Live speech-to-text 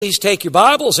Please take your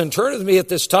Bibles and turn with me at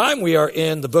this time. We are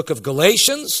in the book of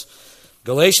Galatians,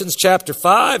 Galatians chapter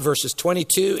 5, verses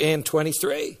 22 and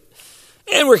 23.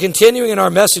 And we're continuing in our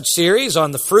message series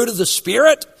on the fruit of the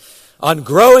Spirit, on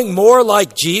growing more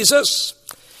like Jesus.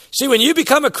 See, when you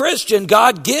become a Christian,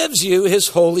 God gives you His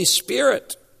Holy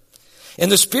Spirit.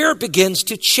 And the Spirit begins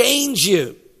to change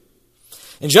you.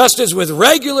 And just as with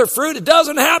regular fruit, it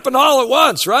doesn't happen all at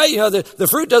once, right? You know, the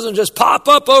fruit doesn't just pop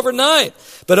up overnight.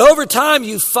 But over time,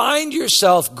 you find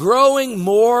yourself growing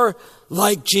more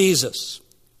like Jesus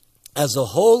as the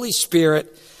Holy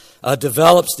Spirit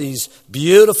develops these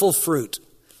beautiful fruit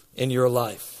in your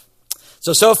life.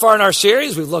 So far in our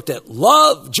series, we've looked at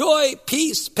love, joy,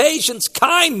 peace, patience,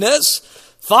 kindness.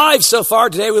 5 so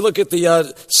far. Today we look at the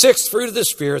 6th fruit of the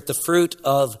Spirit, the fruit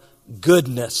of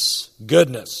goodness.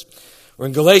 Goodness. We're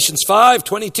in Galatians 5,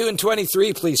 22 and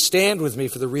 23. Please stand with me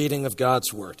for the reading of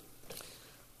God's Word.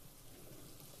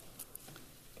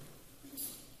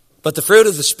 But the fruit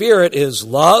of the Spirit is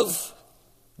love,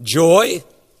 joy,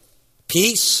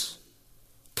 peace,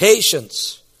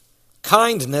 patience,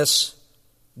 kindness,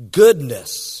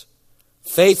 goodness,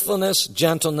 faithfulness,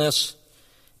 gentleness,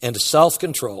 and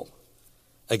self-control.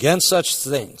 Against such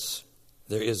things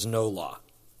there is no law.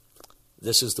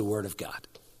 This is the Word of God.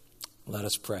 Let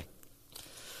us pray.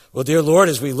 Well, dear Lord,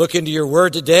 as we look into your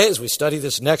word today, as we study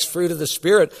this next fruit of the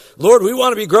Spirit, Lord, we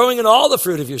want to be growing in all the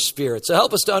fruit of your Spirit. So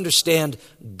help us to understand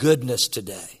goodness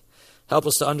today. Help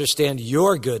us to understand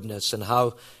your goodness and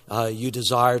how you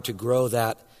desire to grow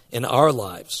that in our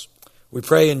lives. We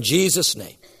pray in Jesus'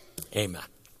 name. Amen.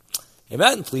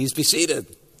 Amen. Please be seated.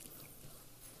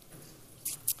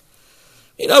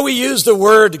 You know, we use the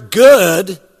word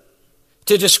good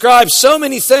to describe so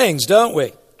many things, don't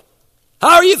we?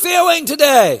 How are you feeling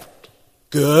today?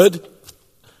 Good.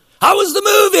 How was the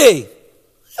movie? It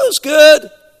was good.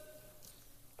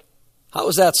 How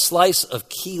was that slice of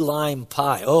key lime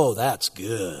pie? Oh, that's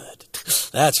good.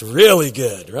 That's really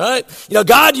good, right? You know,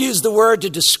 God used the word to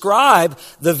describe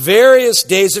the various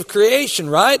days of creation,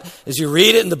 right? As you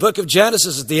read it in the book of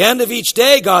Genesis, at the end of each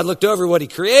day, God looked over what He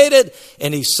created,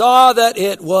 and He saw that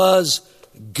it was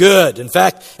good. In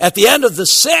fact, at the end of the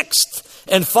 6th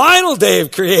and final day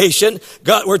of creation,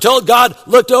 we're told God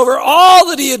looked over all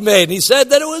that He had made, and He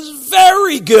said that it was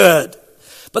very good.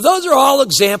 But those are all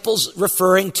examples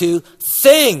referring to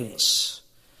things.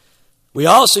 We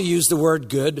also use the word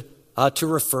good to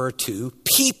refer to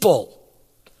people.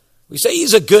 We say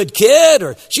he's a good kid,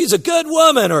 or she's a good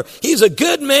woman, or he's a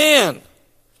good man.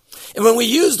 And when we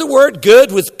use the word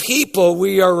good with people,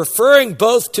 we are referring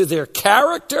both to their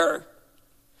character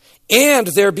and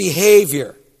their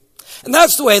behavior. And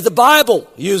that's the way the Bible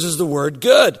uses the word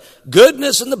good.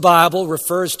 Goodness in the Bible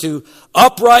refers to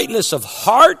uprightness of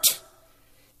heart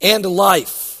and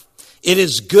life. It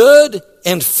is good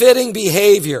and fitting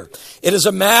behavior. It is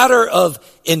a matter of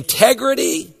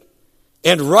integrity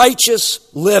and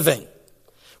righteous living,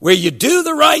 where you do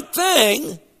the right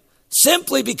thing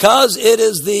simply because it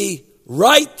is the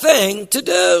right thing to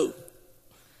do.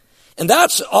 And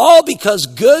that's all because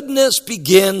goodness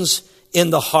begins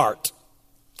in the heart.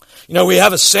 You know, we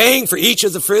have a saying for each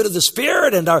of the fruit of the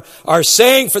Spirit, and our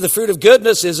saying for the fruit of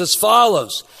goodness is as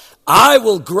follows: I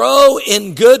will grow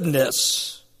in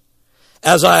goodness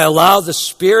as I allow the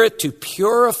Spirit to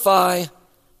purify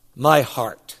my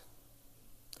heart.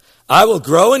 I will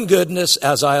grow in goodness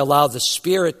as I allow the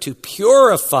Spirit to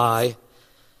purify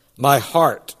my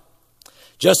heart.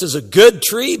 Just as a good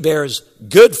tree bears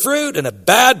good fruit and a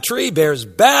bad tree bears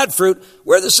bad fruit,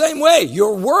 we're the same way.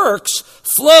 Your works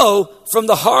flow from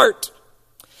the heart.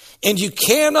 And you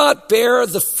cannot bear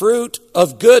the fruit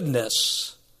of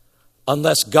goodness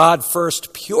unless God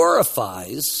first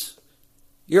purifies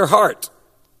your heart.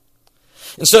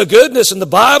 And so goodness in the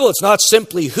Bible, it's not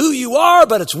simply who you are,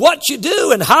 but it's what you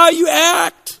do and how you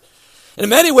act. And in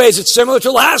many ways, it's similar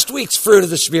to last week's fruit of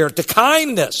the Spirit, the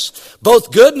kindness.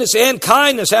 Both goodness and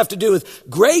kindness have to do with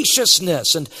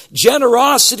graciousness and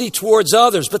generosity towards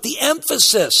others. But the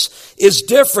emphasis is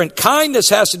different. Kindness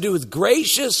has to do with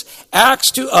gracious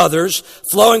acts to others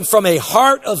flowing from a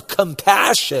heart of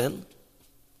compassion,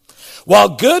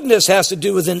 while goodness has to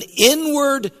do with an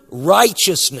inward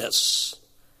righteousness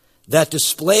that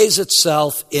displays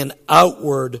itself in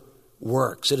outward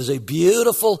works. It is a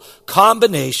beautiful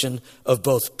combination of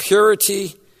both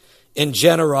purity and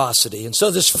generosity. And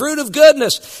so this fruit of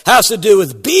goodness has to do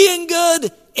with being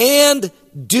good and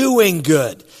doing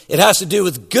good. It has to do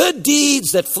with good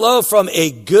deeds that flow from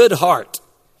a good heart.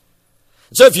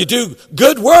 So if you do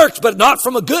good works but not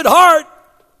from a good heart,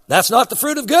 that's not the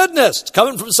fruit of goodness. It's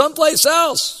coming from someplace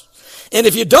else. And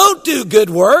if you don't do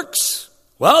good works,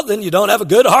 well, then you don't have a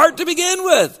good heart to begin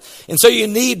with. And so you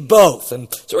need both. And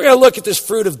so we're going to look at this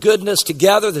fruit of goodness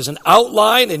together. There's an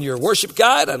outline in your worship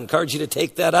guide. I encourage you to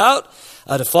take that out,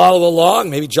 to follow along,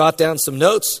 maybe jot down some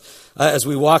notes as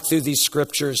we walk through these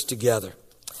scriptures together.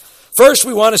 First,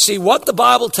 we want to see what the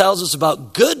Bible tells us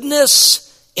about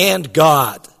goodness and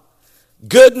God.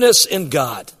 Goodness and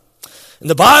God. And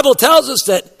the Bible tells us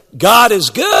that God is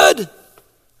good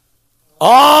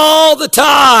all the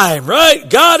time, right?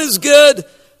 God is good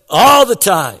all the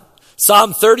time.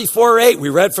 Psalm 34:8, we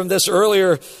read from this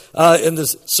earlier in the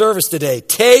service today.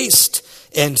 Taste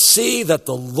and see that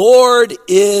the Lord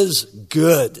is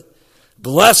good.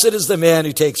 Blessed is the man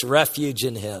who takes refuge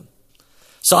in him.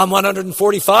 Psalm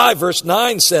 145 verse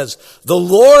 9 says, the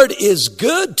Lord is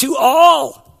good to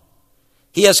all.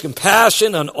 He has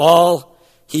compassion on all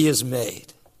he has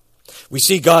made. We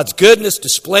see God's goodness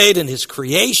displayed in his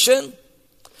creation.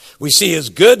 We see his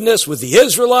goodness with the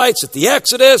Israelites at the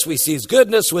Exodus. We see his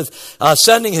goodness with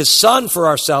sending his Son for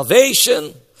our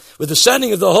salvation, with the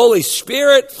sending of the Holy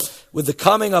Spirit, with the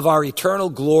coming of our eternal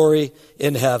glory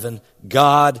in heaven.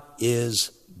 God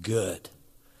is good.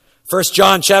 1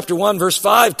 John chapter 1 verse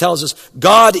 5 tells us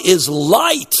God is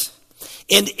light,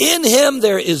 and in him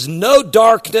there is no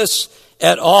darkness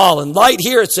at all. And light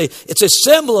here, it's a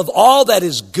symbol of all that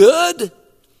is good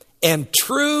and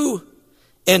true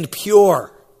and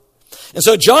pure. And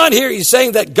so John here, he's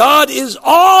saying that God is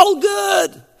all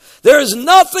good. There is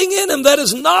nothing in him that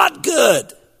is not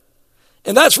good.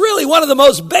 And that's really one of the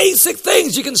most basic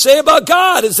things you can say about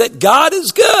God, is that God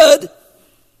is good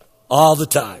all the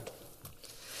time.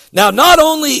 Now, not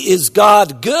only is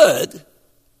God good,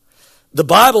 the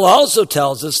Bible also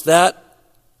tells us that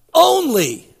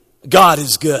only God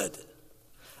is good.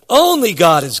 Only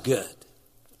God is good.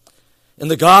 In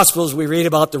the Gospels, we read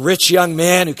about the rich young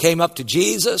man who came up to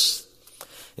Jesus.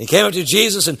 He came up to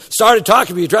Jesus and started talking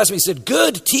to him. He addressed him. He said,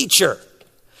 good teacher,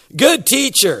 good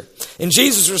teacher. And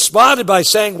Jesus responded by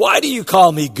saying, why do you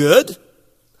call me good?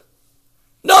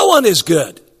 No one is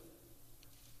good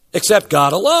except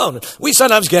God alone. We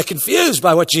sometimes get confused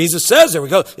by what Jesus says. There we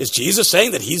go. Is Jesus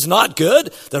saying that he's not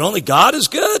good? That only God is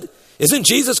good? Isn't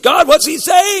Jesus God? What's he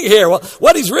saying here? Well,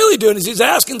 what he's really doing is he's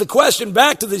asking the question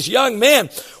back to this young man.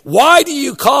 Why do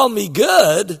you call me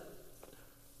good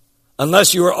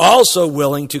unless you are also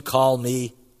willing to call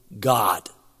me God?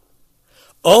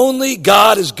 Only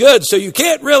God is good. So you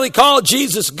can't really call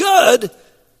Jesus good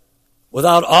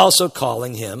without also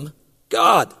calling him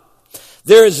God.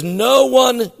 There is no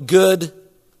one good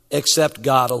except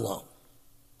God alone.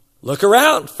 Look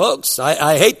around, folks.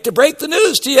 I hate to break the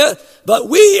news to you, but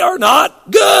we are not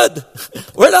good.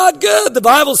 We're not good. The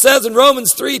Bible says in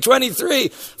Romans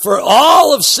 3:23, for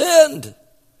all have sinned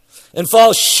and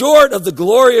fall short of the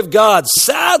glory of God.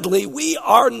 Sadly, we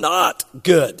are not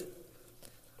good.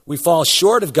 We fall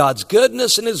short of God's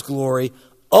goodness and his glory.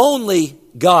 Only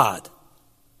God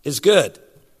is good.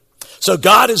 So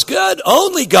God is good.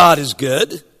 Only God is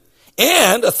good.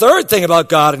 And a third thing about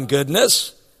God and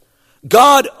goodness,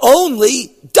 God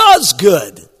only does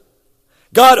good.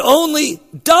 God only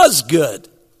does good.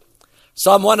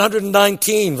 Psalm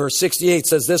 119 verse 68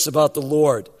 says this about the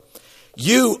Lord.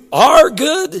 You are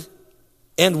good,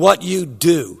 and what you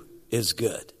do is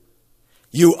good.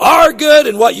 You are good,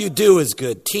 and what you do is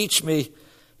good. Teach me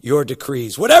your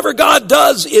decrees. Whatever God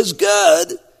does is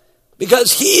good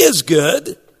because he is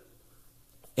good,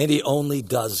 and he only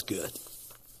does good.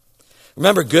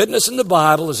 Remember, goodness in the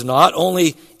Bible is not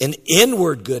only an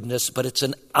inward goodness, but it's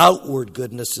an outward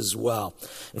goodness as well.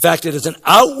 In fact, it is an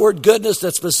outward goodness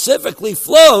that specifically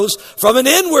flows from an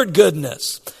inward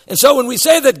goodness. And so when we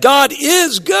say that God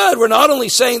is good, we're not only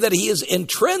saying that he is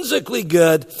intrinsically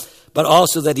good, but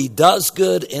also that he does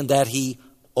good and that he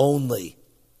only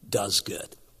does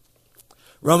good.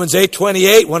 Romans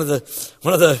 8:28, one of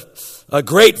the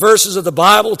great verses of the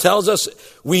Bible, tells us,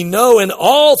 we know in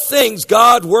all things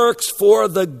God works for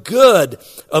the good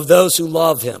of those who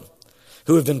love him,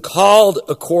 who have been called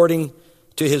according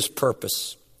to his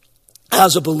purpose.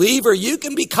 As a believer, you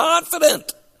can be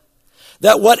confident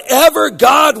that whatever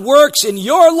God works in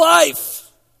your life,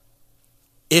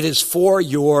 it is for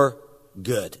your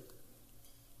good.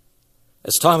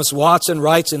 As Thomas Watson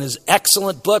writes in his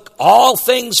excellent book, All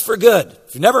Things for Good.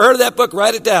 If you've never heard of that book,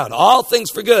 write it down. All Things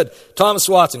for Good. Thomas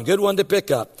Watson, good one to pick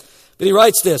up. But he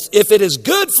writes this, if it is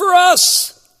good for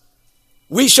us,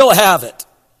 we shall have it.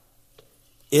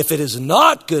 If it is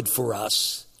not good for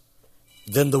us,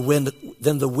 then the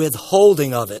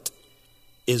withholding of it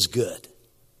is good. Isn't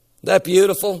that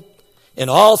beautiful? In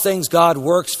all things, God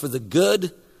works for the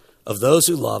good of those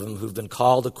who love him, who've been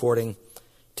called according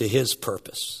to his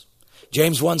purpose.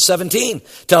 James 1:17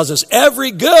 tells us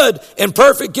every good and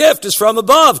perfect gift is from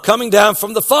above, coming down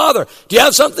from the Father. Do you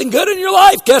have something good in your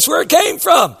life? Guess where it came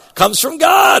from? Comes from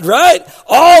God, right?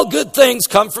 All good things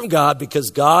come from God because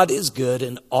God is good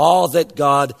and all that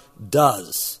God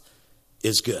does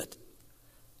is good.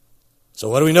 So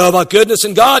what do we know about goodness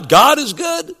in God? God is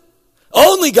good.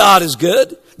 Only God is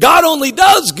good. God only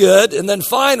does good. And then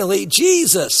finally,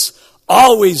 Jesus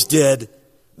always did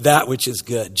that which is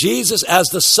good. Jesus, as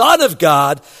the Son of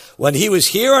God, when he was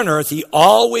here on earth, he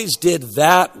always did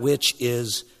that which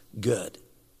is good.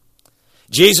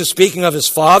 Jesus, speaking of his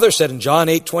Father, said in John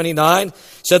 8:29,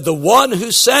 said, the one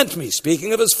who sent me,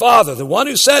 speaking of his Father, the one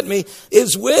who sent me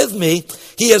is with me.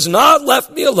 He has not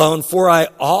left me alone, for I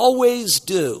always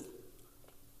do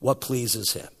what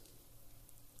pleases him.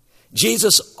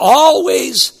 Jesus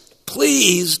always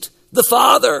pleased the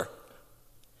Father.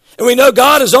 And we know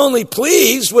God is only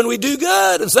pleased when we do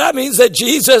good. And so that means that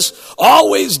Jesus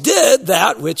always did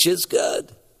that which is good.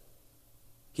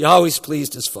 He always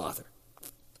pleased his Father.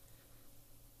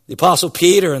 The Apostle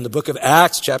Peter in the book of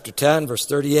Acts, chapter 10, verse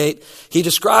 38, he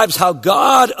describes how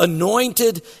God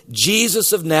anointed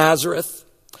Jesus of Nazareth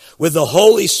with the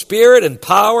Holy Spirit and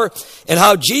power, and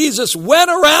how Jesus went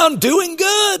around doing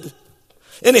good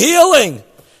and healing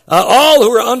all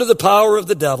who were under the power of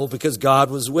the devil because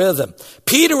God was with him.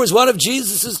 Peter was one of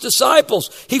Jesus' disciples.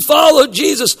 He followed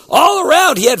Jesus all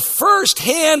around. He had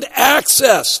firsthand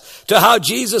access to how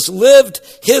Jesus lived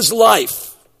his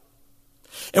life.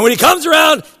 And when he comes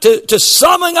around to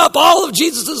summing up all of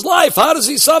Jesus' life, how does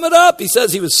he sum it up? He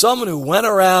says he was someone who went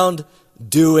around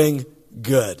doing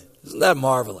good. Isn't that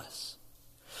marvelous?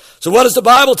 So what does the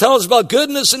Bible tell us about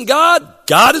goodness in God?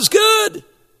 God is good.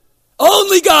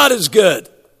 Only God is good.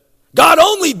 God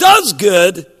only does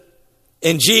good,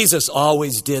 and Jesus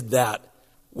always did that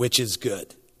which is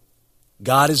good.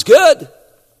 God is good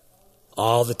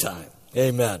all the time.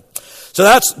 Amen. So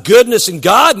that's goodness in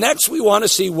God. Next, we want to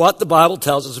see what the Bible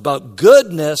tells us about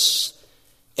goodness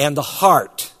and the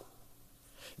heart.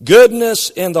 Goodness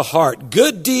and the heart.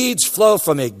 Good deeds flow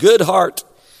from a good heart.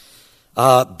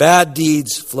 Bad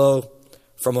deeds flow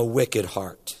from a wicked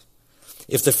heart.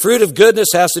 If the fruit of goodness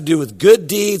has to do with good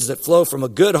deeds that flow from a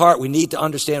good heart, we need to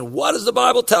understand, what does the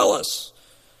Bible tell us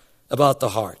about the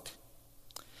heart?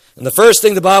 And the first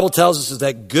thing the Bible tells us is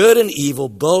that good and evil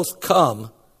both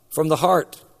come from the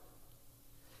heart.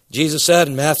 Jesus said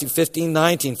in Matthew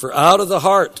 15:19, for out of the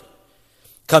heart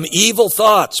come evil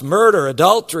thoughts, murder,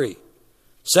 adultery,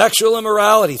 sexual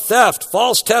immorality, theft,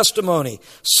 false testimony,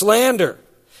 slander.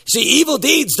 See, evil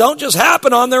deeds don't just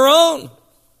happen on their own.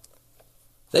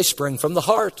 They spring from the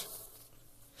heart.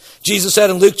 Jesus said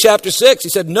in Luke chapter 6, he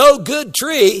said, no good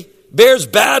tree bears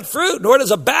bad fruit, nor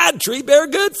does a bad tree bear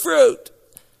good fruit.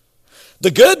 The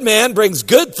good man brings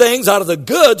good things out of the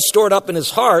good stored up in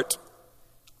his heart.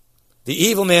 The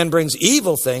evil man brings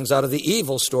evil things out of the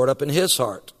evil stored up in his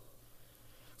heart.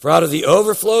 For out of the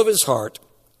overflow of his heart,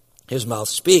 his mouth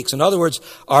speaks. In other words,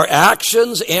 our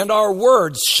actions and our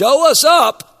words show us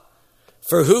up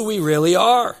for who we really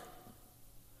are.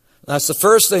 That's the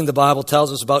first thing the Bible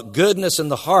tells us about goodness in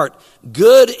the heart.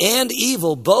 Good and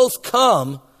evil both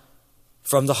come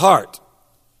from the heart.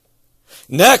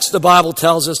 Next, the Bible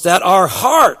tells us that our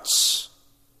hearts,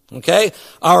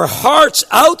 our hearts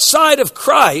outside of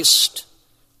Christ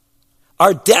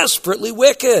are desperately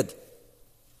wicked.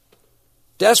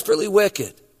 Desperately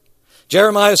wicked.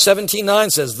 Jeremiah 17:9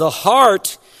 says, the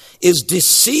heart is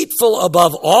deceitful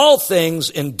above all things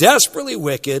and desperately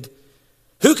wicked.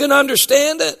 Who can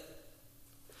understand it?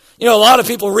 You know, a lot of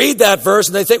people read that verse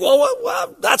and they think,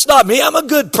 well, that's not me. I'm a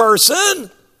good person.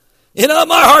 You know,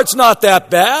 my heart's not that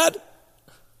bad.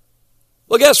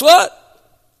 Well, guess what?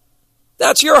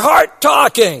 That's your heart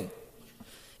talking.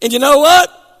 And you know what?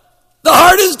 The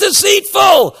heart is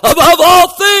deceitful above all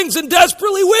things and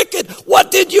desperately wicked. What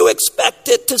did you expect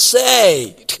it to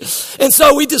say? And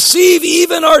so we deceive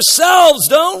even ourselves,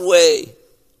 don't we?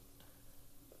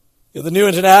 The New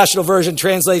International Version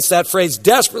translates that phrase,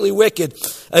 desperately wicked,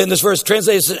 in this verse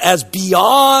translates it as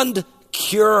beyond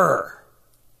cure.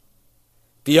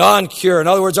 Beyond cure. In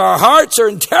other words, our hearts are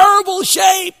in terrible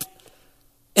shape,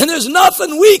 and there's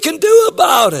nothing we can do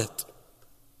about it.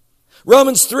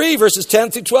 Romans 3, verses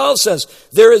 10 through 12 says,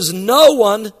 there is no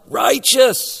one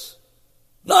righteous,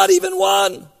 not even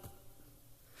one.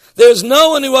 There's no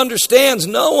one who understands,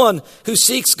 no one who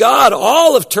seeks God.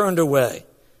 All have turned away.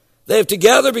 They have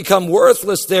together become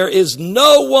worthless. There is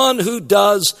no one who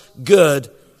does good,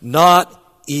 not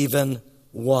even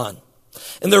one.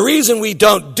 And the reason we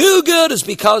don't do good is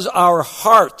because our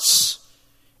hearts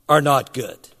are not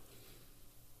good.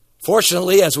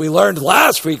 Fortunately, as we learned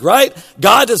last week, right?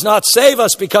 God does not save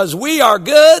us because we are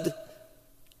good,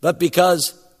 but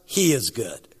because he is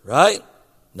good, right?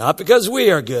 Not because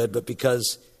we are good, but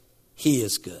because he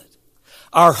is good.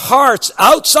 Our hearts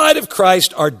outside of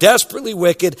Christ are desperately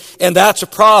wicked, and that's a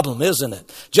problem, isn't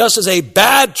it? Just as a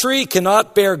bad tree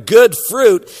cannot bear good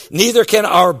fruit, neither can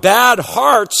our bad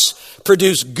hearts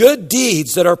produce good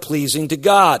deeds that are pleasing to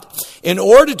God. In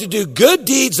order to do good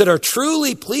deeds that are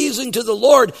truly pleasing to the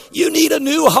Lord, you need a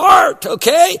new heart,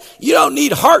 okay? You don't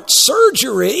need heart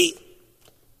surgery.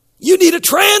 You need a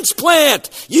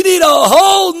transplant. You need a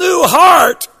whole new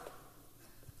heart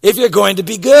if you're going to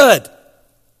be good.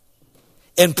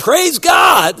 And praise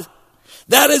God,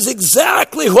 that is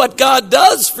exactly what God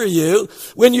does for you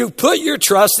when you put your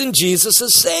trust in Jesus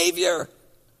as Savior.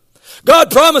 God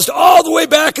promised all the way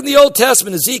back in the Old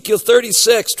Testament, Ezekiel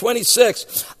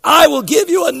 36:26, I will give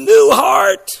you a new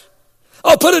heart.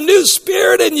 I'll put a new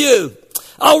spirit in you.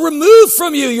 I'll remove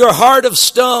from you your heart of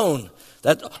stone,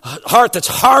 that heart that's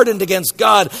hardened against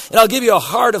God, and I'll give you a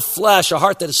heart of flesh, a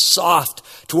heart that is soft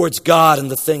towards God and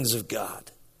the things of God.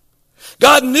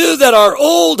 God knew that our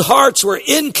old hearts were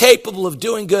incapable of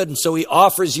doing good, and so he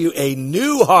offers you a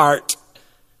new heart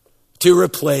to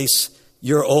replace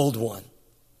your old one.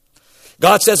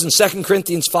 God says in 2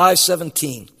 Corinthians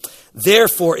 5:17,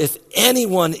 therefore, if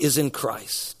anyone is in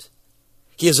Christ,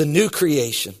 he is a new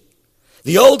creation.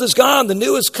 The old is gone, the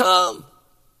new has come.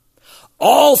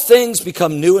 All things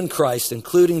become new in Christ,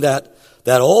 including that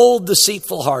old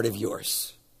deceitful heart of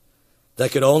yours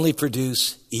that could only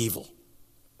produce evil.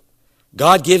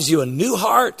 God gives you a new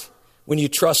heart when you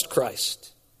trust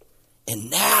Christ. And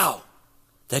now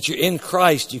that you're in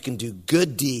Christ, you can do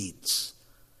good deeds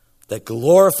that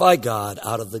glorify God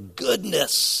out of the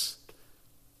goodness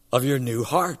of your new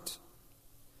heart.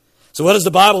 So what does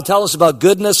the Bible tell us about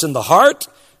goodness in the heart?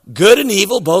 Good and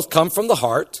evil both come from the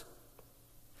heart.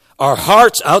 Our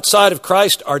hearts outside of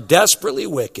Christ are desperately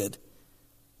wicked.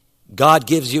 God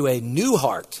gives you a new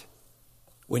heart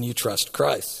when you trust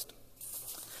Christ.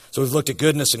 So we've looked at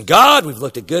goodness in God. We've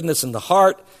looked at goodness in the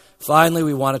heart. Finally,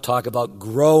 we want to talk about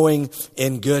growing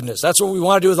in goodness. That's what we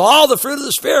want to do with all the fruit of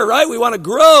the Spirit, right? We want to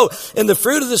grow in the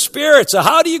fruit of the Spirit. So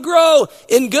how do you grow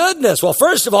in goodness? Well,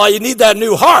 first of all, you need that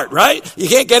new heart, right? You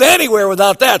can't get anywhere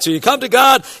without that. So you come to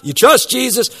God, you trust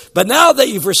Jesus. But now that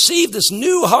you've received this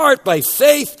new heart by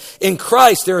faith in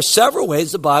Christ, there are several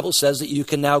ways the Bible says that you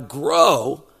can now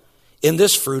grow in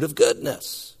this fruit of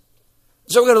goodness.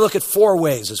 So we're going to look at 4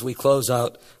 ways as we close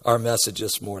out our message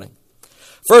this morning.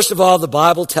 First of all, the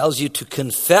Bible tells you to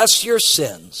confess your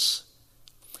sins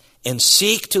and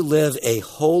seek to live a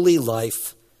holy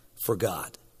life for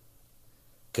God.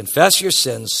 Confess your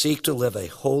sins, seek to live a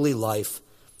holy life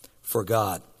for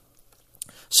God.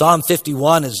 Psalm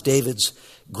 51 is David's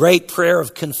great prayer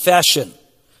of confession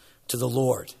to the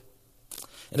Lord.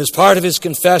 And as part of his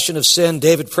confession of sin,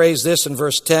 David prays this in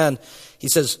verse 10. He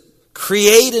says,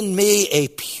 create in me a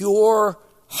pure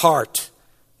heart,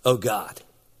 O God,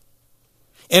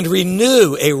 and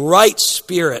renew a right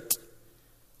spirit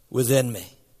within me.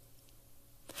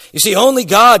 You see, only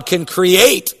God can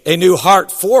create a new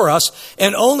heart for us,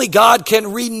 and only God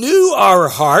can renew our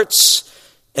hearts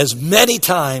as many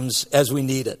times as we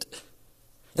need it.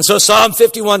 And so Psalm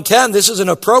 51:10, this is an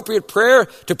appropriate prayer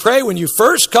to pray when you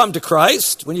first come to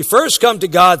Christ, when you first come to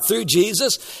God through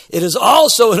Jesus. It is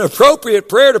also an appropriate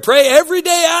prayer to pray every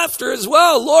day after as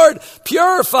well. Lord,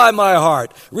 purify my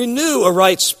heart, renew a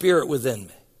right spirit within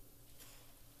me.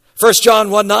 1 John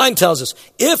 1:9 tells us,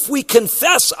 if we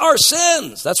confess our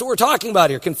sins, that's what we're talking about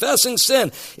here, confessing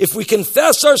sin. If we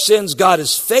confess our sins, God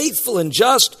is faithful and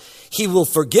just. He will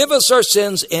forgive us our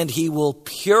sins and he will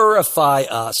purify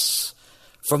us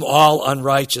from all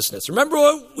unrighteousness. Remember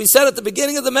what we said at the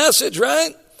beginning of the message,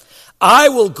 right? I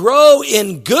will grow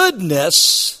in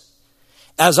goodness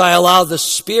as I allow the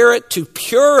Spirit to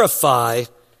purify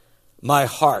my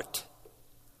heart.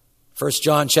 1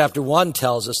 John chapter 1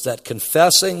 tells us that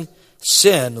confessing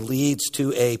sin leads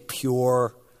to a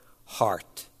pure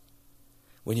heart.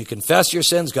 When you confess your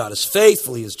sins, God is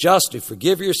faithful, he is just to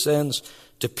forgive your sins,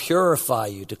 to purify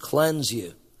you, to cleanse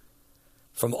you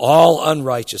from all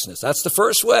unrighteousness. That's the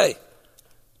first way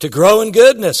to grow in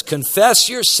goodness. Confess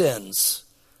your sins.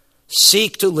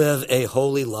 Seek to live a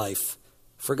holy life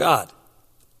for God.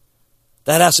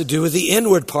 That has to do with the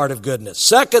inward part of goodness.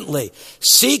 Secondly,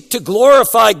 seek to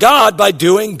glorify God by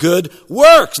doing good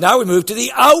works. Now we move to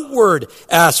the outward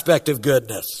aspect of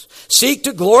goodness. Seek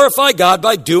to glorify God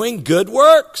by doing good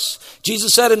works.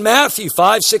 Jesus said in Matthew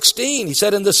 5:16, he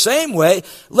said, in the same way,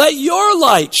 let your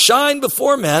light shine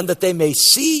before men that they may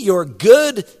see your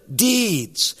good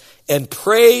deeds and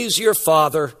praise your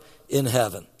Father in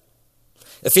heaven.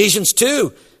 Ephesians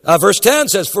 2, verse 10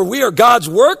 says, "For we are God's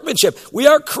workmanship. We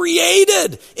are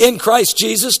created in Christ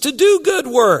Jesus to do good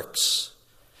works."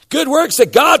 Good works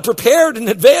that God prepared in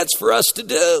advance for us to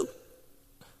do.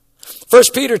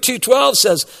 1 Peter 2:12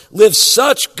 says, "Live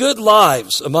such good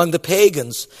lives among the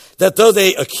pagans that though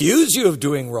they accuse you of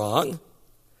doing wrong,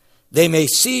 they may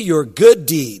see your good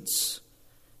deeds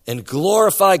and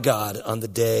glorify God on the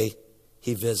day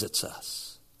he visits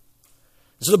us."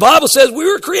 So the Bible says we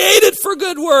were created for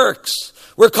good works.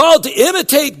 We're called to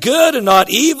imitate good and not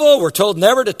evil. We're told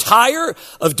never to tire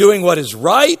of doing what is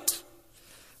right.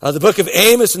 The book of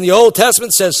Amos in the Old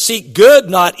Testament says, "Seek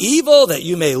good, not evil, that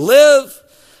you may live."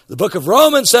 The book of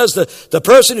Romans says that the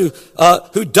person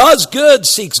who does good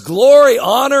seeks glory,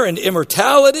 honor, and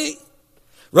immortality.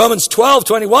 Romans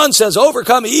 12:21 says,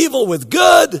 "Overcome evil with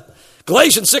good."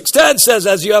 Galatians 6:10 says,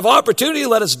 "As you have opportunity,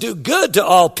 let us do good to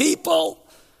all people,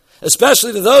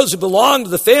 especially to those who belong to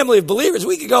the family of believers."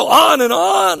 We could go on and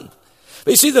on.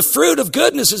 But you see, the fruit of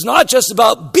goodness is not just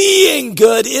about being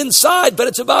good inside, but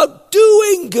it's about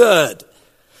doing good.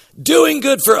 Doing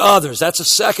good for others. That's a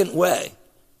second way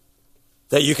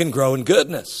that you can grow in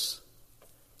goodness.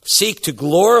 Seek to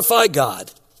glorify God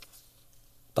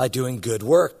by doing good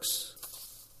works.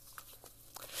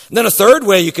 And then a third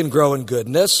way you can grow in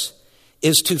goodness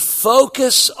is to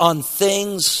focus on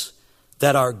things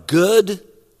that are good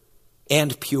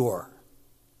and pure.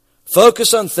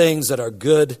 Focus on things that are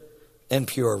good and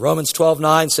pure. Romans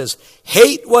 12:9 says,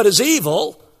 "Hate what is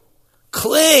evil,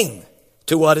 cling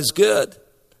to what is good."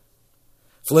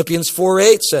 Philippians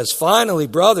 4:8 says, "Finally,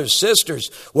 brothers, sisters,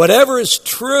 whatever is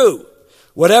true,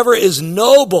 whatever is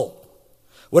noble,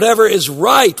 whatever is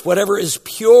right, whatever is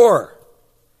pure,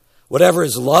 whatever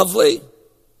is lovely,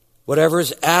 whatever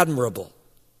is admirable,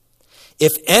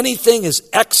 if anything is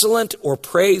excellent or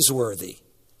praiseworthy,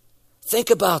 think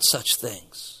about such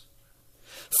things."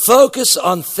 Focus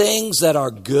on things that are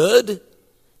good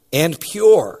and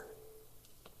pure,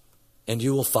 and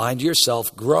you will find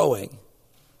yourself growing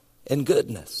in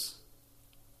goodness.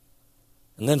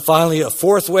 And then finally, a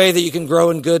fourth way that you can grow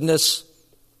in goodness,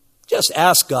 just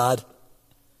ask God.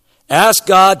 Ask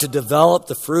God to develop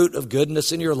the fruit of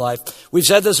goodness in your life. We've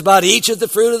said this about each of the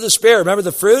fruit of the Spirit. Remember,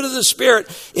 the fruit of the Spirit,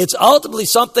 it's ultimately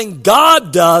something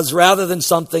God does rather than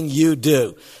something you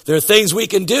do. There are things we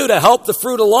can do to help the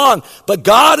fruit along, but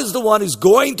God is the one who's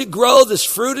going to grow this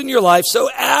fruit in your life, so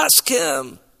ask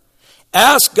Him.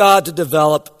 Ask God to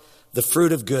develop the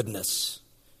fruit of goodness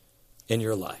in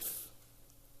your life.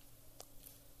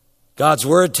 God's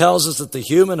word tells us that the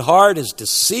human heart is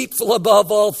deceitful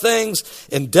above all things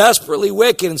and desperately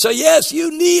wicked. And so, yes,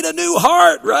 you need a new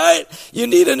heart, right? You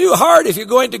need a new heart if you're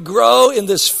going to grow in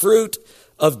this fruit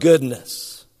of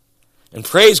goodness. And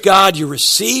praise God, you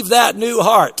receive that new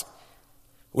heart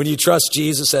when you trust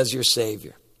Jesus as your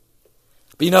Savior.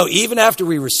 But you know, even after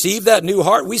we receive that new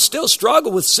heart, we still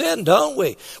struggle with sin, don't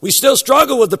we? We still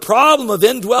struggle with the problem of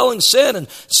indwelling sin. And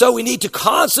so we need to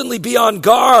constantly be on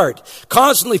guard,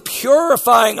 constantly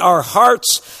purifying our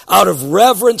hearts out of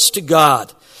reverence to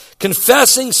God,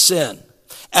 confessing sin,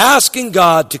 asking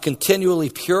God to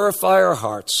continually purify our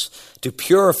hearts, to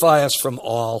purify us from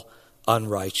all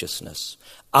unrighteousness.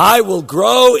 I will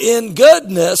grow in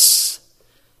goodness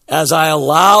as I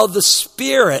allow the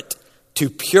Spirit to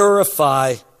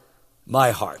purify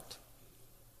my heart.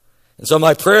 And so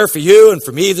my prayer for you and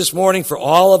for me this morning, for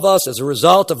all of us, as a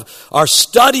result of our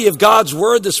study of God's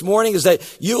Word this morning, is that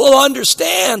you will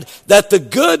understand that the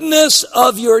goodness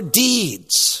of your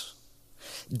deeds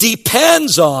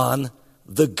depends on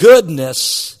the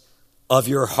goodness of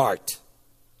your heart.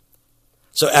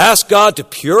 So ask God to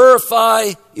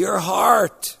purify your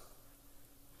heart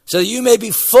so that you may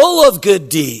be full of good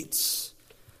deeds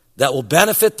that will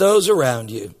benefit those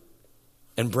around you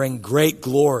and bring great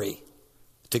glory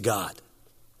to God.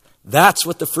 That's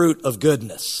what the fruit of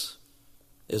goodness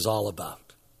is all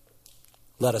about.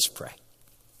 Let us pray.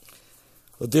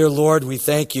 Well, dear Lord, we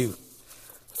thank you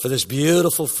for this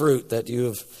beautiful fruit that you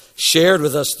have shared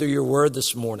with us through your word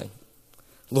this morning.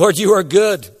 Lord, you are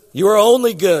good. You are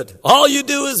only good. All you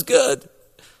do is good.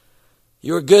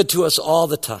 You are good to us all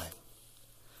the time.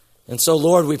 And so,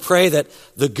 Lord, we pray that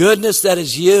the goodness that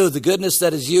is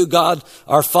you, God,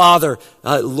 our Father,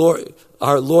 Lord,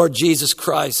 our Lord Jesus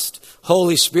Christ,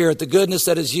 Holy Spirit, the goodness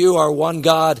that is you, our one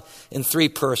God in three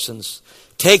persons.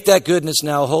 Take that goodness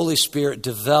now, Holy Spirit,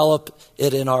 develop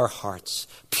it in our hearts.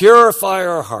 Purify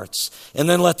our hearts. And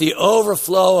then let the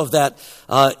overflow of that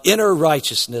inner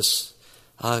righteousness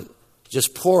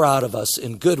just pour out of us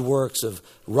in good works of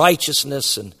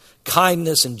righteousness and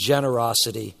kindness and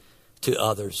generosity to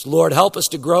others. Lord, help us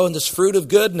to grow in this fruit of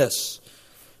goodness.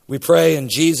 We pray in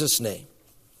Jesus' name.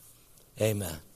 Amen.